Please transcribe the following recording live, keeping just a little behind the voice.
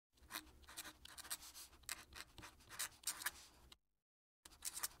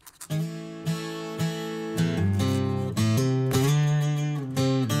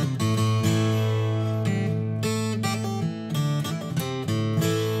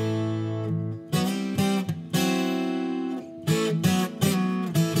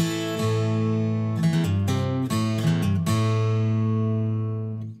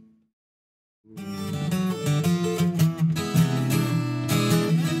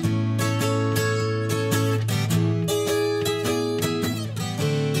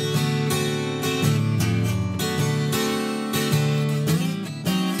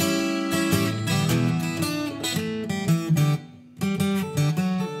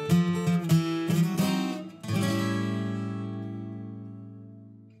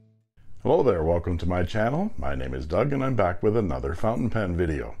Hello there, welcome to my channel. My name is Doug and I'm back with another fountain pen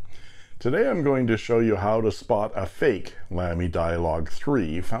video. Today I'm going to show you how to spot a fake Lamy Dialog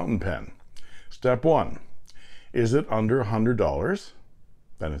 3 fountain pen. Step 1. Is it under $100?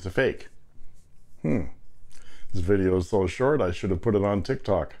 Then it's a fake. This video is so short I should have put it on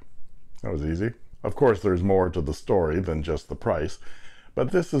TikTok. That was easy. Of course there's more to the story than just the price,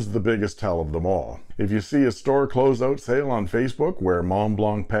 but this is the biggest tell of them all. If you see a store closeout sale on Facebook where Mont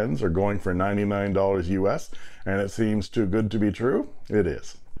Blanc pens are going for $99 US and it seems too good to be true, it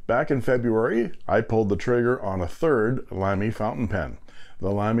is. Back in February, I pulled the trigger on a third Lamy fountain pen,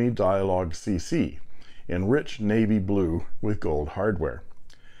 the Lamy Dialog CC, in rich navy blue with gold hardware.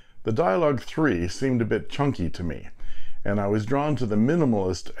 The Dialog 3 seemed a bit chunky to me, and I was drawn to the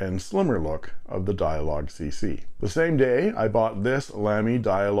minimalist and slimmer look of the Dialog CC. The same day, I bought this Lamy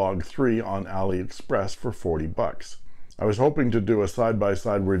Dialog 3 on AliExpress for 40 bucks. I was hoping to do a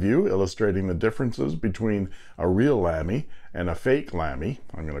side-by-side review illustrating the differences between a real Lamy and a fake Lamy,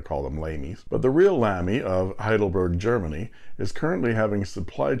 I'm going to call them Lamys, but the real Lamy of Heidelberg, Germany is currently having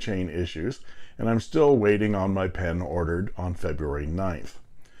supply chain issues, and I'm still waiting on my pen ordered on February 9th.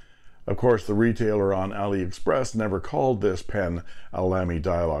 Of course, the retailer on AliExpress never called this pen a Lamy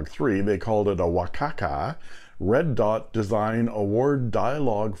Dialog 3. They called it a Wichita Red Dot Design Award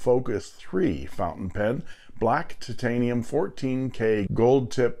Dialog Focus 3 fountain pen, black titanium 14K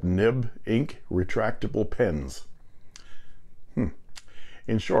gold tip nib ink retractable pens.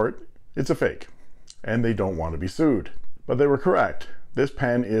 In short, it's a fake, and they don't want to be sued. But they were correct. This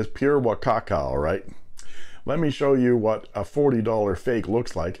pen is pure Wichita, all right? Let me show you what a $40 fake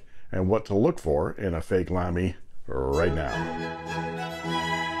looks like and what to look for in a fake Lamy right now.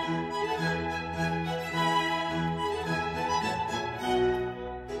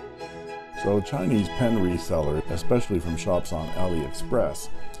 So Chinese pen resellers, especially from shops on AliExpress,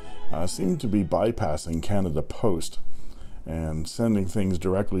 seem to be bypassing Canada Post and sending things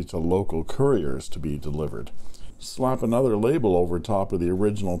directly to local couriers to be delivered. Slap another label over top of the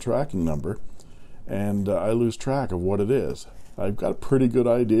original tracking number and I lose track of what it is. I've got a pretty good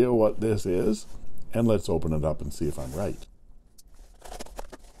idea what this is, and let's open it up and see if I'm right.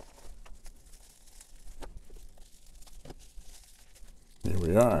 Here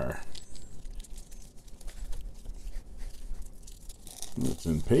we are. It's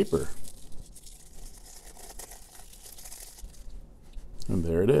in paper. And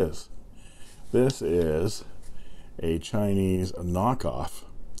there it is. This is a Chinese knockoff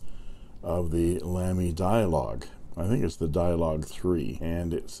of the Lamy Dialog. I think it's the Dialog 3,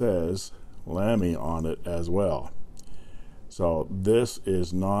 and it says Lamy on it as well. So this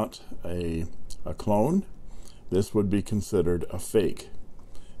is not a clone. This would be considered a fake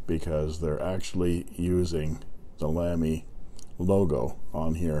because they're actually using the Lamy logo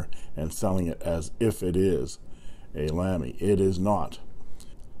on here and selling it as if it is a Lamy. It is not,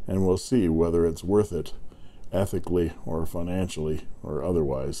 and we'll see whether it's worth it ethically or financially or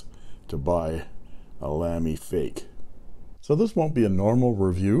otherwise to buy a Lamy fake. So this won't be a normal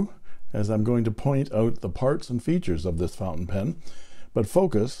review, as I'm going to point out the parts and features of this fountain pen, but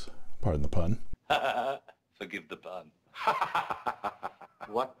focus, pardon the pun. Forgive the pun.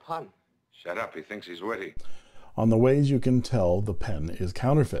 What pun? Shut up, he thinks he's witty. On the ways you can tell the pen is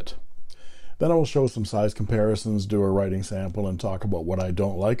counterfeit. Then I will show some size comparisons, do a writing sample, and talk about what I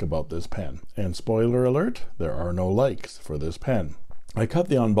don't like about this pen. And spoiler alert, there are no likes for this pen. I cut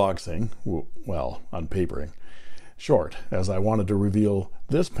the unboxing, well, unpapering, short, as I wanted to reveal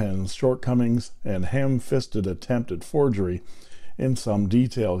this pen's shortcomings and ham-fisted attempt at forgery in some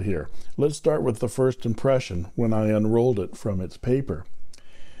detail here. Let's start with the first impression when I unrolled it from its paper.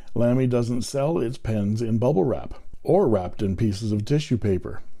 Lamy doesn't sell its pens in bubble wrap or wrapped in pieces of tissue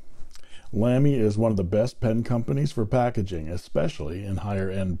paper. Lamy is one of the best pen companies for packaging, especially in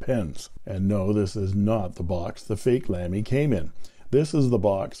higher-end pens. And no, this is not the box the fake Lamy came in. This is the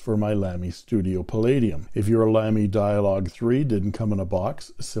box for my Lamy Studio Palladium. If your Lamy Dialog 3 didn't come in a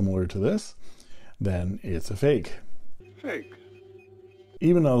box similar to this, then it's a fake. Fake.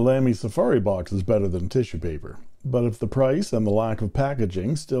 Even a Lamy Safari box is better than tissue paper. But if the price and the lack of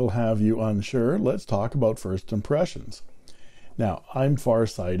packaging still have you unsure, let's talk about first impressions. Now, I'm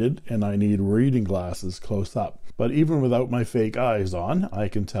farsighted and I need reading glasses close up, but even without my fake eyes on, I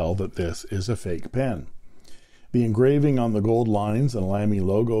can tell that this is a fake pen. The engraving on the gold lines and Lamy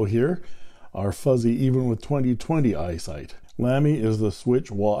logo here are fuzzy even with 20/20 eyesight. Lamy is the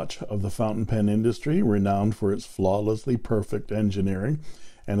Switch watch of the fountain pen industry, renowned for its flawlessly perfect engineering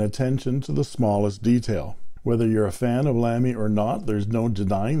and attention to the smallest detail. Whether you're a fan of Lamy or not, there's no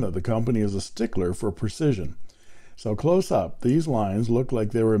denying that the company is a stickler for precision. So close up, these lines look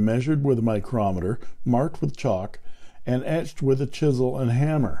like they were measured with a micrometer, marked with chalk, and etched with a chisel and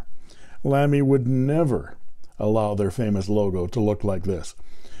hammer. Lamy would never allow their famous logo to look like this.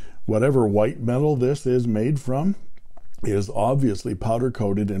 Whatever white metal this is made from is obviously powder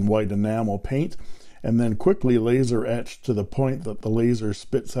coated in white enamel paint and then quickly laser etched to the point that the laser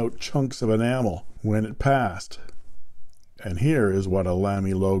spits out chunks of enamel when it passed. And here is what a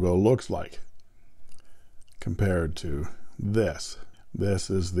Lamy logo looks like compared to this. This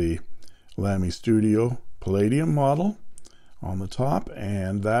is the Lamy Studio Palladium model on the top,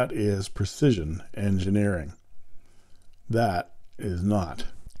 and that is precision engineering. That is not.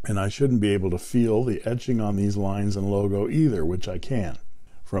 And I shouldn't be able to feel the etching on these lines and logo either, which I can.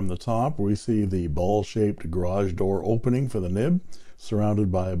 From the top, we see the ball-shaped garage door opening for the nib,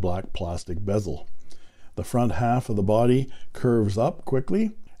 surrounded by a black plastic bezel. The front half of the body curves up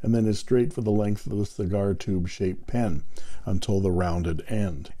quickly and then is straight for the length of the cigar tube-shaped pen until the rounded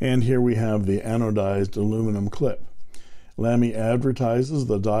end. And here we have the anodized aluminum clip. Lamy advertises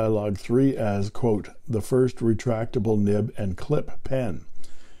the Dialog 3 as, quote, the first retractable nib and clip pen.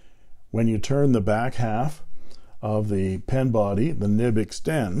 When you turn the back half of the pen body, the nib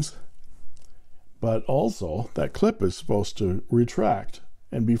extends, but also that clip is supposed to retract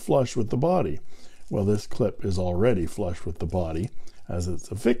and be flush with the body. Well, this clip is already flush with the body as it's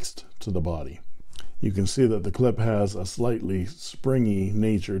affixed to the body. You can see that the clip has a slightly springy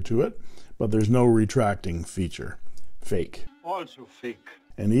nature to it, but there's no retracting feature. Fake. Also fake.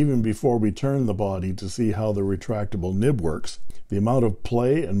 And even before we turn the body to see how the retractable nib works, the amount of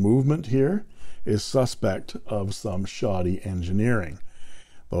play and movement here is suspect of some shoddy engineering.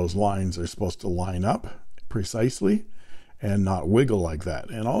 Those lines are supposed to line up precisely and not wiggle like that.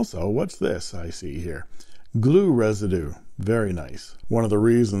 And also, what's this I see here? Glue residue. Very nice. One of the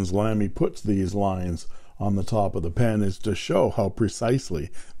reasons Lamy puts these lines on the top of the pen is to show how precisely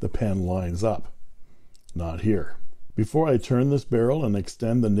the pen lines up. Not here. Before I turn this barrel and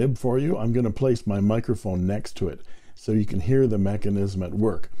extend the nib for you, I'm going to place my microphone next to it so you can hear the mechanism at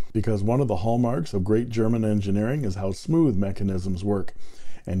work, because one of the hallmarks of great German engineering is how smooth mechanisms work,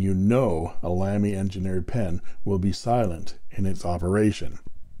 and you know a Lamy engineered pen will be silent in its operation.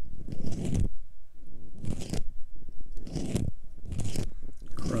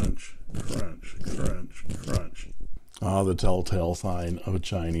 Crunch, crunch, crunch, crunch. Ah, the telltale sign of a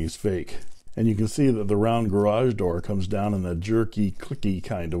Chinese fake. And you can see that the round garage door comes down in a jerky, clicky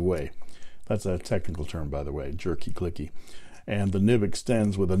kind of way. That's a technical term, by the way, jerky, clicky. And the nib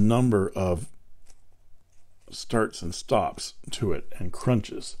extends with a number of starts and stops to it and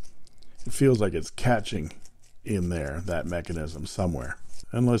crunches. It feels like it's catching in there, that mechanism somewhere.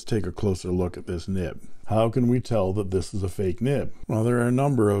 And let's take a closer look at this nib. How can we tell that this is a fake nib? Well, there are a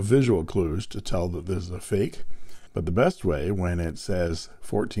number of visual clues to tell that this is a fake. But the best way, when it says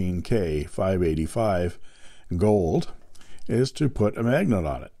 14K 585 gold, is to put a magnet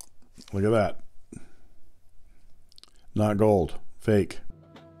on it. Look at that. Not gold. Fake.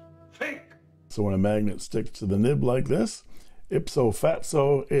 Fake. So when a magnet sticks to the nib like this, ipso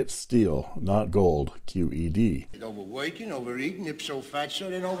fatso, it's steel, not gold. QED. Overworking, overeating, ipso fatso,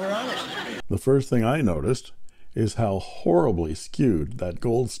 then overhonest. The first thing I noticed is how horribly skewed that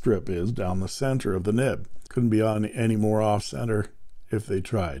gold strip is down the center of the nib. Couldn't be on any more off-center if they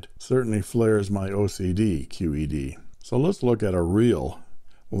tried. Certainly flares my OCD, QED. So let's look at a real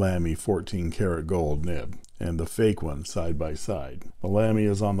Lamy 14 karat gold nib and the fake one side by side. The Lamy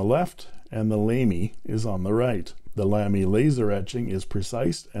is on the left and the Lamy is on the right. The Lamy laser etching is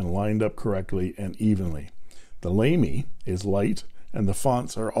precise and lined up correctly and evenly. The Lamy is light and the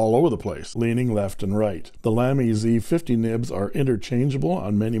fonts are all over the place, leaning left and right. The Lamy Z50 nibs are interchangeable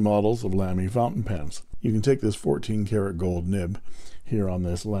on many models of Lamy fountain pens. You can take this 14 karat gold nib here on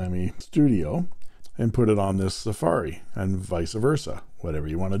this Lamy Studio and put it on this Safari, and vice versa, whatever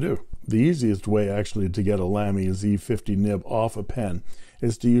you want to do. The easiest way actually to get a Lamy Z50 nib off a pen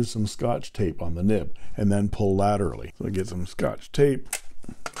is to use some Scotch tape on the nib and then pull laterally. So get some Scotch tape,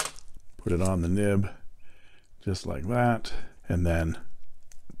 put it on the nib just like that, and then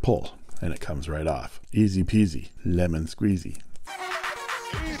pull, and it comes right off. Easy peasy, lemon squeezy.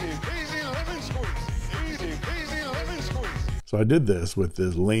 Easy peasy, lemon squeeze. Easy peasy, lemon squeeze. So I did this with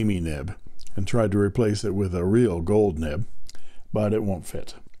this Lamy nib and tried to replace it with a real gold nib, but it won't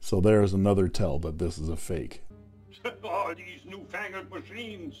fit. So there's another tell that this is a fake. Oh, these newfangled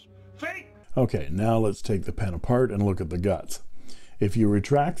machines. Fake. Okay, now let's take the pen apart and look at the guts. If you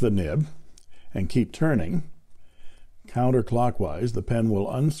retract the nib and keep turning counterclockwise, the pen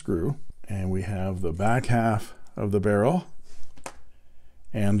will unscrew, and we have the back half of the barrel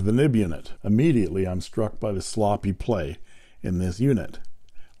and the nib unit. Immediately I'm struck by the sloppy play in this unit.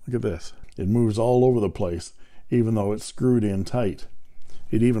 Look at this. It moves all over the place even though it's screwed in tight.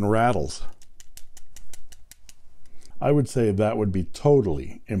 It even rattles. I would say that would be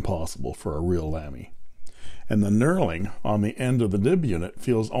totally impossible for a real Lamy. And the knurling on the end of the nib unit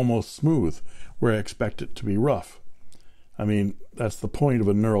feels almost smooth where I expect it to be rough. I mean, that's the point of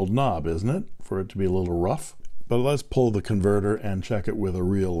a knurled knob, isn't it? For it to be a little rough. But let's pull the converter and check it with a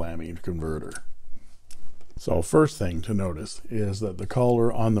real Lamy converter. So first thing to notice is that the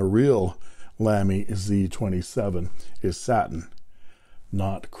collar on the real Lamy Z27 is satin,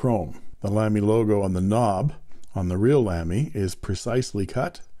 not chrome. The Lamy logo on the knob on the real Lamy is precisely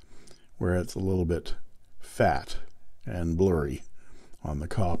cut, where it's a little bit fat and blurry on the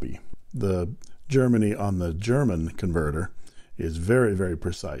copy. The Germany on the German converter is very, very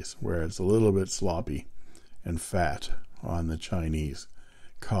precise, where it's a little bit sloppy and fat on the Chinese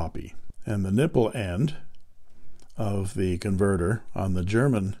copy. And the nipple end of the converter on the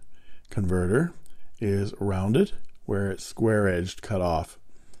German converter is rounded, where it's square-edged cut off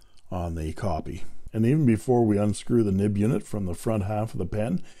on the copy. And even before we unscrew the nib unit from the front half of the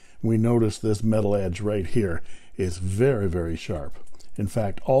pen, we notice this metal edge right here is very, very sharp. In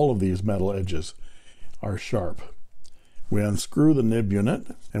fact, all of these metal edges are sharp. We unscrew the nib unit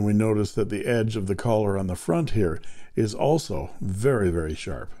and we notice that the edge of the collar on the front here is also very, very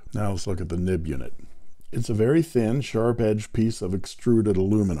sharp. Now let's look at the nib unit. It's a very thin, sharp-edged piece of extruded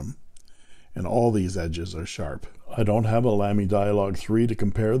aluminum, and all these edges are sharp. I don't have a Lamy Dialog 3 to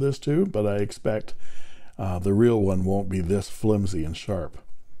compare this to, but I expect the real one won't be this flimsy and sharp.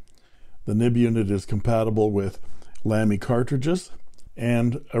 The nib unit is compatible with Lamy cartridges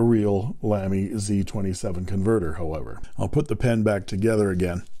and a real Lamy Z27 converter, however. I'll put the pen back together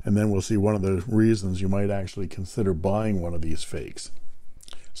again, and then we'll see one of the reasons you might actually consider buying one of these fakes.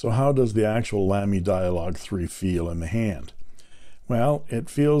 So how does the actual Lamy Dialog 3 feel in the hand? Well, it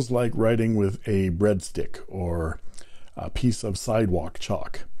feels like writing with a breadstick or a piece of sidewalk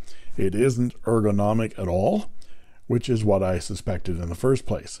chalk. It isn't ergonomic at all, which is what I suspected in the first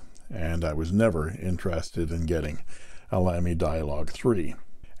place, and I was never interested in getting a Lamy Dialog 3.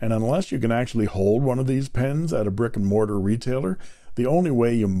 And unless you can actually hold one of these pens at a brick and mortar retailer, the only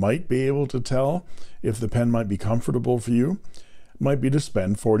way you might be able to tell if the pen might be comfortable for you might be to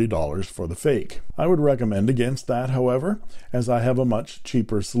spend $40 for the fake. I would recommend against that, however, as I have a much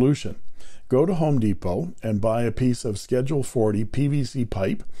cheaper solution. Go to Home Depot and buy a piece of Schedule 40 PVC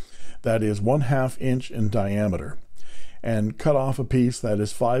pipe that is 1/2 inch in diameter, and cut off a piece that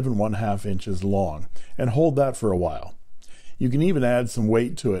is 5 1/2 inches long, and hold that for a while. You can even add some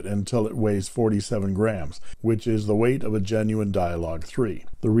weight to it until it weighs 47 grams, which is the weight of a genuine Dialog 3.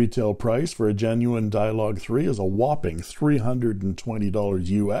 The retail price for a genuine Dialog 3 is a whopping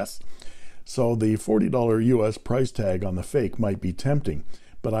 $320 US, so the $40 US price tag on the fake might be tempting,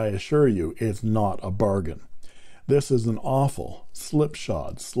 but I assure you it's not a bargain. This is an awful,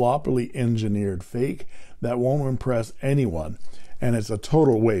 slipshod, sloppily engineered fake that won't impress anyone, and it's a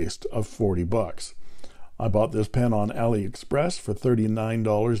total waste of $40. I bought this pen on AliExpress for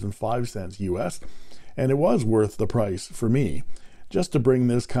 $39.05 US, and it was worth the price for me, just to bring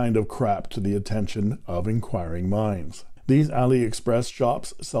this kind of crap to the attention of inquiring minds. These AliExpress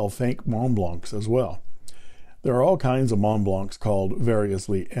shops sell fake Mont Blancs as well. There are all kinds of Mont Blancs called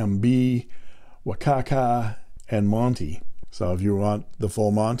variously MB, Wakaka, and Monty. So if you want the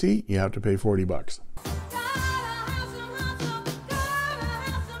full Monty, you have to pay $40.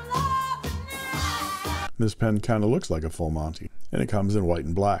 This pen kind of looks like a full Monty, and it comes in white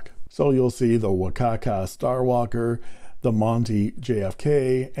and black. So you'll see the Wakaka Starwalker, the Monty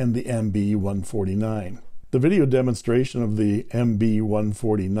JFK, and the MB149. The video demonstration of the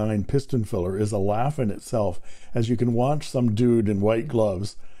MB149 piston filler is a laugh in itself, as you can watch some dude in white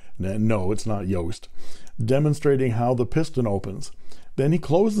gloves, no, it's not Yost, demonstrating how the piston opens. Then he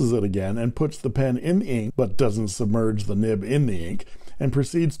closes it again and puts the pen in the ink, but doesn't submerge the nib in the ink, and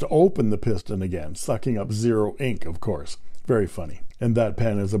proceeds to open the piston again, sucking up zero ink, of course. Very funny. And that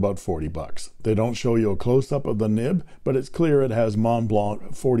pen is about $40. They don't show you a close-up of the nib, but it's clear it has Mont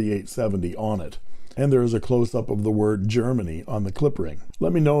Blanc 4870 on it. And there is a close-up of the word Germany on the clip ring.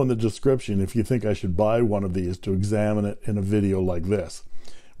 Let me know in the description if you think I should buy one of these to examine it in a video like this.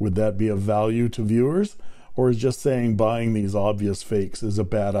 Would that be of value to viewers? Or is just saying buying these obvious fakes is a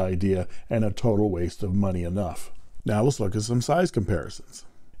bad idea and a total waste of money enough? Now let's look at some size comparisons.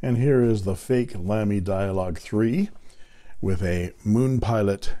 And here is the fake Lamy Dialog 3 with a Moon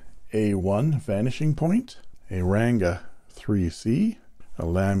Pilot A1 vanishing point, a Ranga 3C, a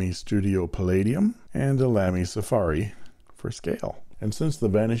Lamy Studio Palladium, and a Lamy Safari for scale. And since the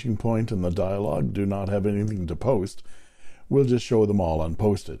vanishing point and the dialogue do not have anything to post, we'll just show them all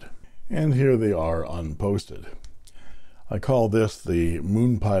unposted. And here they are unposted. I call this the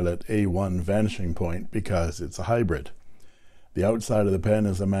Moon Pilot A1 vanishing point because it's a hybrid. The outside of the pen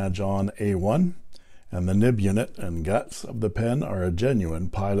is a Majon A1, and the nib unit and guts of the pen are a genuine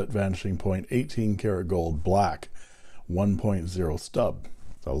Pilot vanishing point 18 karat gold black 1.0 stub.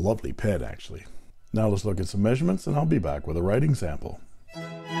 It's a lovely pen, actually. Now let's look at some measurements, and I'll be back with a writing sample.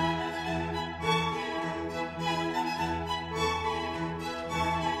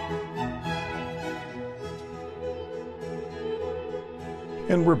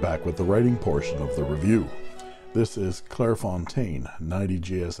 And we're back with the writing portion of the review. This is Clairefontaine 90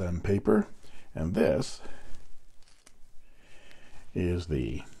 GSM paper, and this is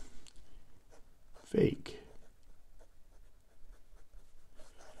the fake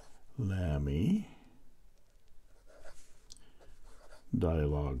Lamy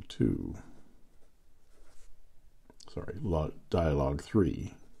Dialog 2. Sorry, Dialog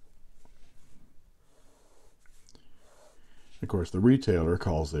 3. Of course, the retailer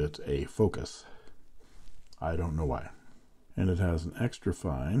calls it a Focus. I don't know why. And it has an extra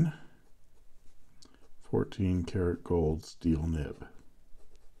fine 14 karat gold steel nib.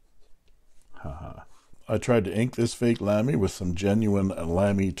 Haha. I tried to ink this fake Lamy with some genuine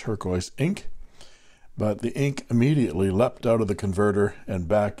Lamy turquoise ink, but the ink immediately leapt out of the converter and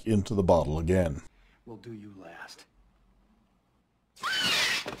back into the bottle again. We'll do you last.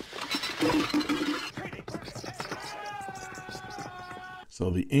 So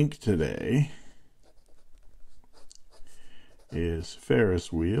the ink today is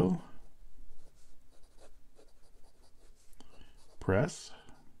Ferris wheel, press,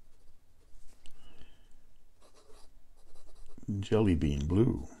 jelly bean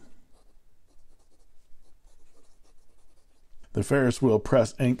blue. The Ferris wheel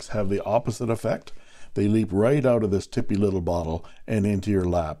press inks have the opposite effect. They leap right out of this tippy little bottle and into your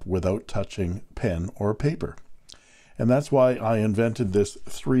lap without touching pen or paper. And that's why I invented this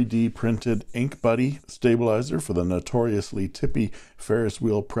 3D printed Ink Buddy stabilizer for the notoriously tippy Ferris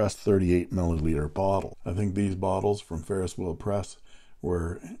wheel press 38 milliliter bottle. I think these bottles from Ferris wheel press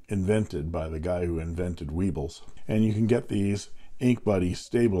were invented by the guy who invented Weebles. And you can get these Ink Buddy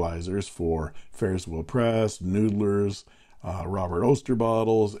stabilizers for Ferris wheel press, noodlers, Robert Oster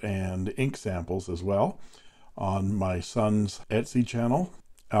bottles, and ink samples as well on my son's Etsy channel,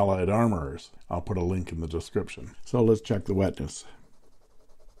 Allied Armorers. I'll put a link in the description. So let's check the wetness.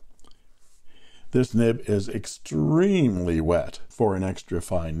 This nib is extremely wet for an extra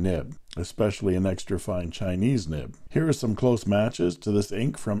fine nib, especially an extra fine Chinese nib. Here are some close matches to this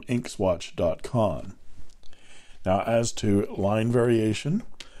ink from inkswatch.com. Now, as to line variation,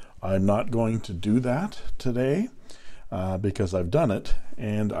 I'm not going to do that today because I've done it,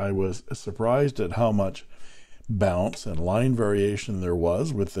 and I was surprised at how much bounce and line variation there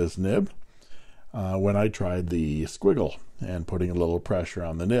was with this nib when I tried the squiggle and putting a little pressure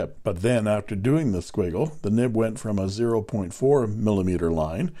on the nib. But then after doing the squiggle, the nib went from a 0.4 millimeter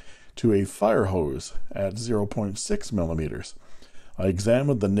line to a fire hose at 0.6 millimeters. I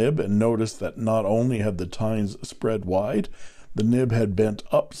examined the nib and noticed that not only had the tines spread wide, the nib had bent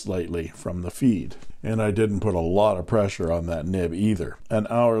up slightly from the feed. And I didn't put a lot of pressure on that nib either. An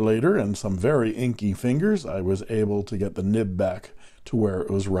hour later, and some very inky fingers, I was able to get the nib back to where it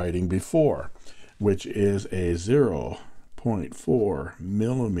was writing before, which is a 0.4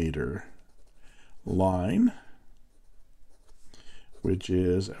 millimeter line, which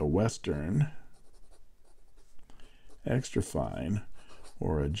is a Western extra fine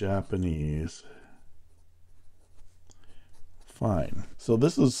or a Japanese fine. So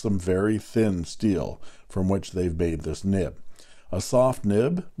this is some very thin steel from which they've made this nib. A soft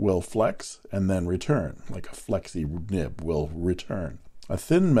nib will flex and then return, like a flexi nib will return. A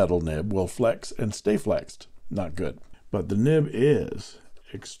thin metal nib will flex and stay flexed. Not good. But the nib is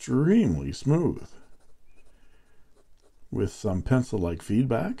extremely smooth with some pencil-like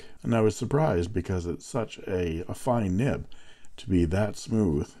feedback, and I was surprised because it's such a fine nib to be that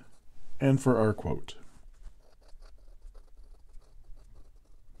smooth. And for our quote,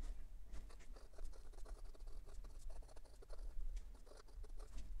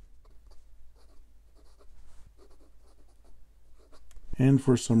 and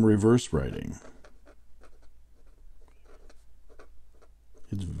for some reverse writing.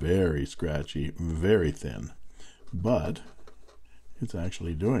 It's very scratchy, very thin, but it's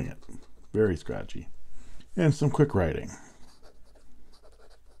actually doing it. Very scratchy. And some quick writing.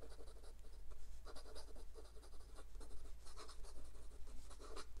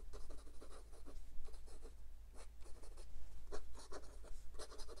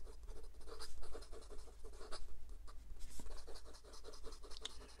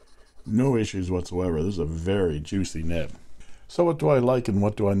 No issues whatsoever. This is a very juicy nib. So what do I like and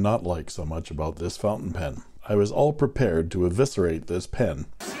what do I not like so much about this fountain pen? I was all prepared to eviscerate this pen.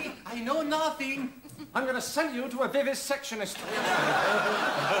 See, I know nothing. I'm going to send you to a vivisectionist.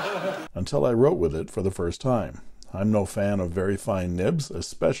 Until I wrote with it for the first time. I'm no fan of very fine nibs,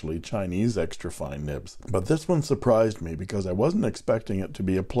 especially Chinese extra fine nibs. But this one surprised me because I wasn't expecting it to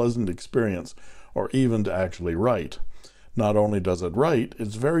be a pleasant experience or even to actually write. Not only does it write,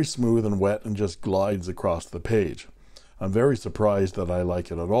 it's very smooth and wet and just glides across the page. I'm very surprised that I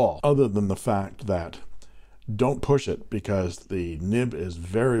like it at all, other than the fact that don't push it because the nib is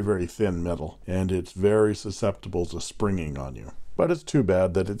very, very thin metal and it's very susceptible to springing on you. But it's too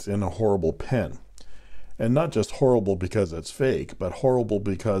bad that it's in a horrible pen. And not just horrible because it's fake, but horrible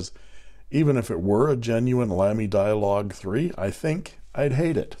because even if it were a genuine Lamy Dialog 3, I think I'd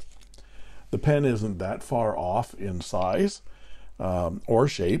hate it. The pen isn't that far off in size, or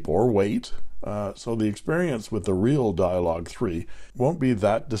shape, or weight, so the experience with the real Dialog 3 won't be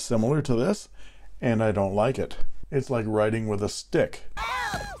that dissimilar to this, and I don't like it. It's like writing with a stick.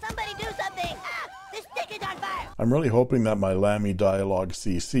 Help! Somebody do something! Ah, the stick is on fire! I'm really hoping that my Lamy Dialog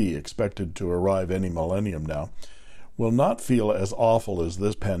CC, expected to arrive any millennium now, will not feel as awful as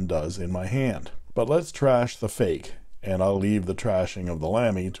this pen does in my hand. But let's trash the fake, and I'll leave the trashing of the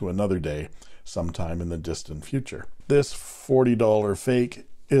Lamy to another day, sometime in the distant future. This $40 fake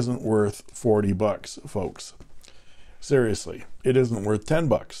isn't worth 40 bucks, folks. Seriously, it isn't worth 10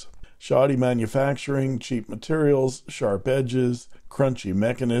 bucks. Shoddy manufacturing, cheap materials, sharp edges, crunchy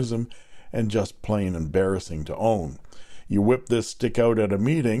mechanism, and just plain embarrassing to own. You whip this stick out at a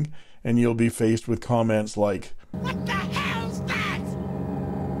meeting, and you'll be faced with comments like, "What the hell's that?"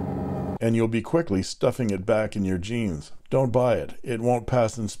 And you'll be quickly stuffing it back in your jeans. Don't buy it. It won't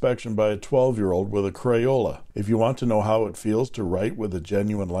pass inspection by a 12-year-old with a Crayola. If you want to know how it feels to write with a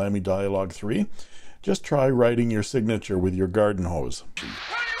genuine Lamy Dialog 3, just try writing your signature with your garden hose.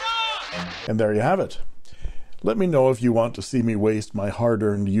 And there you have it. Let me know if you want to see me waste my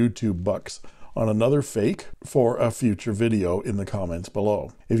hard-earned YouTube bucks on another fake for a future video in the comments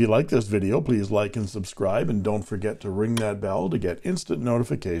below. If you like this video, please like and subscribe, and don't forget to ring that bell to get instant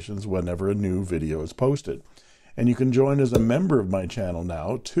notifications whenever a new video is posted. And you can join as a member of my channel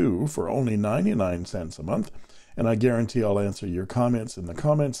now, too, for only 99 cents a month, and I guarantee I'll answer your comments in the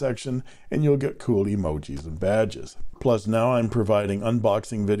comment section, and you'll get cool emojis and badges. Plus, now I'm providing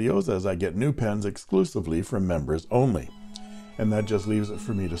unboxing videos as I get new pens exclusively from members only. And that just leaves it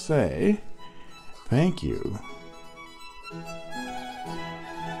for me to say, thank you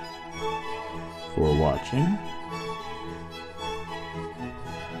for watching.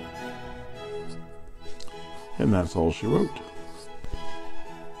 And that's all she wrote.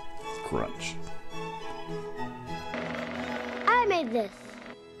 Crunch. I made this.